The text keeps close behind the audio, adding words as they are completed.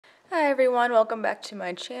Hi everyone, welcome back to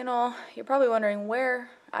my channel. You're probably wondering where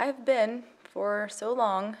I've been for so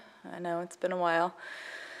long. I know it's been a while.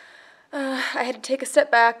 I had to take a step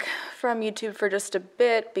back from YouTube for just a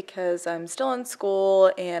bit because I'm still in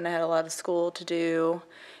school and I had a lot of school to do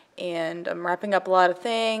and I'm wrapping up a lot of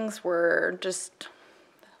things. We're just,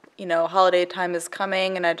 holiday time is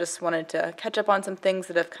coming and I just wanted to catch up on some things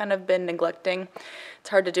that I've kind of been neglecting. It's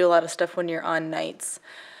hard to do a lot of stuff when you're on nights.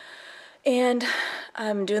 And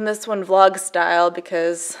I'm doing this one vlog style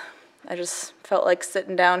because I just felt like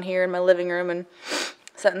sitting down here in my living room and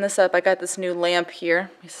setting this up. I got this new lamp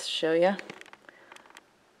here. Let me show you.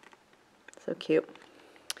 So cute.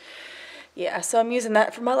 Yeah, so I'm using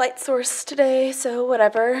that for my light source today, so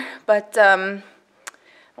whatever. But I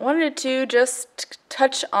wanted to just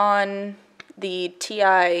touch on the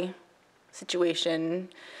TI situation.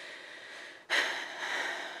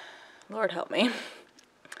 Lord help me.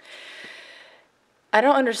 I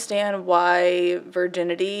don't understand why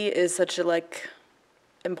virginity is such a,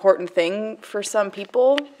 important thing for some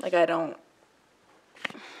people. I don't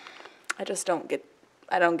get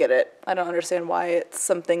it. I don't understand why it's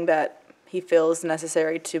something that he feels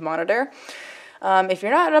necessary to monitor. If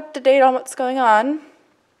you're not up to date on what's going on,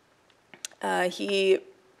 he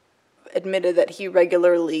admitted that he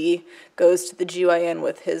regularly goes to the GYN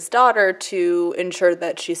with his daughter to ensure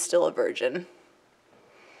that she's still a virgin.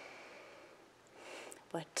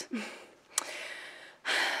 But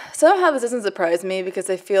somehow this doesn't surprise me because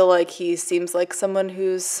I feel like he seems like someone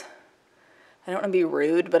who's, I don't want to be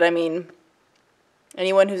rude, but I mean,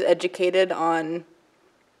 anyone who's educated on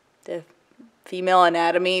the female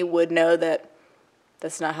anatomy would know that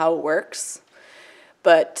that's not how it works.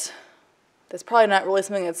 But that's probably not really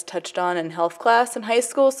something that's touched on in health class in high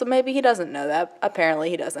school, so maybe he doesn't know that. Apparently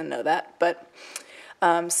he doesn't know that. But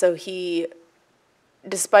so he,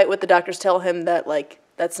 despite what the doctors tell him that,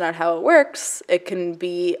 that's not how it works, it can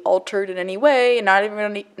be altered in any way, and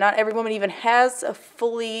not every woman even has a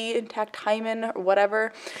fully intact hymen or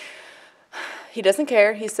whatever. He doesn't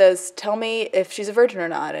care. He says, tell me if she's a virgin or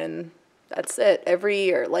not, and that's it. Every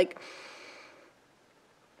year,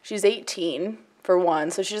 she's 18, for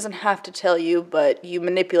one, so she doesn't have to tell you, but you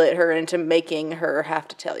manipulate her into making her have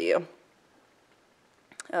to tell you.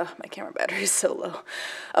 Oh, my camera battery is so low.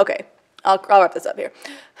 Okay, I'll wrap this up here.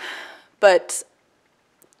 But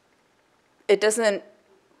it doesn't,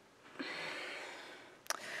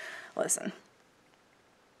 listen,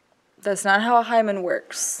 that's not how a hymen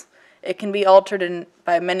works. It can be altered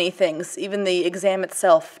by many things. Even the exam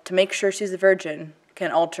itself, to make sure she's a virgin,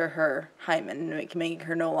 can alter her hymen, make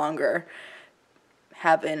her no longer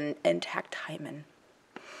have an intact hymen.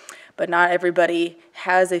 But not everybody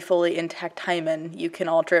has a fully intact hymen. You can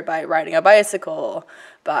alter it by riding a bicycle,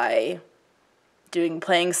 by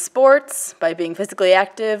playing sports, by being physically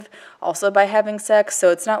active, also by having sex. So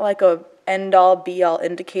it's not like a end-all, be-all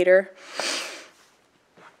indicator.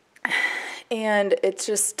 And it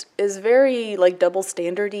just is very, double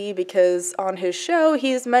standard-y because on his show,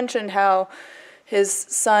 he's mentioned how his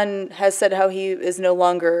son has said how he is no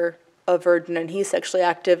longer a virgin and he's sexually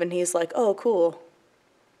active, and he's like, oh, cool.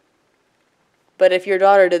 But if your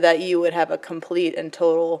daughter did that, you would have a complete and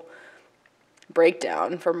total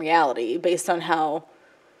breakdown from reality based on how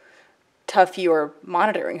tough you are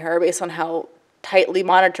monitoring her, based on how tightly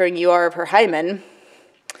monitoring you are of her hymen.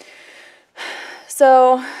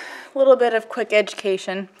 So, a little bit of quick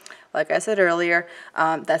education. Like I said earlier,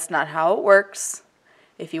 that's not how it works.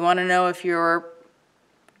 If you want to know if your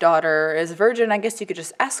daughter is a virgin, I guess you could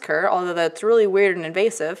just ask her, although that's really weird and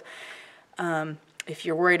invasive. If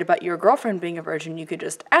you're worried about your girlfriend being a virgin, you could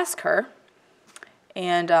just ask her.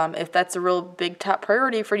 And if that's a real big top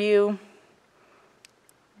priority for you,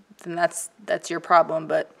 then that's your problem.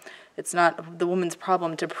 But it's not the woman's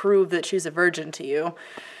problem to prove that she's a virgin to you.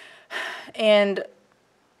 And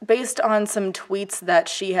based on some tweets that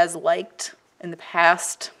she has liked in the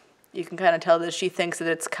past, you can kind of tell that she thinks that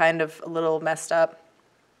it's kind of a little messed up,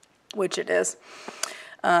 which it is.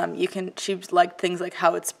 She's liked things like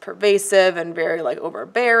how it's pervasive and very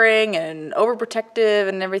overbearing and overprotective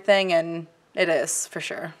and everything, and it is, for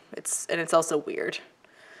sure. It's also weird.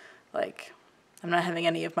 I'm not having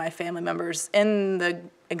any of my family members in the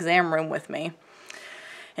exam room with me.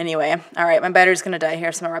 Anyway, alright, my battery's gonna die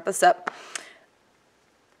here, so I'm gonna wrap this up.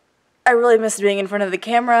 I really miss being in front of the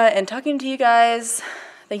camera and talking to you guys.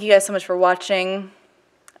 Thank you guys so much for watching.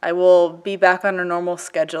 I will be back on a normal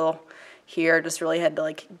schedule here. Just really had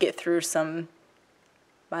to get through some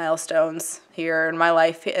milestones here in my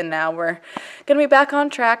life, and now we're gonna be back on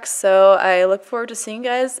track. So I look forward to seeing you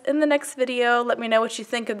guys in the next video. Let me know what you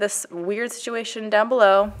think of this weird situation down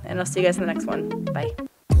below, and I'll see you guys in the next one. Bye.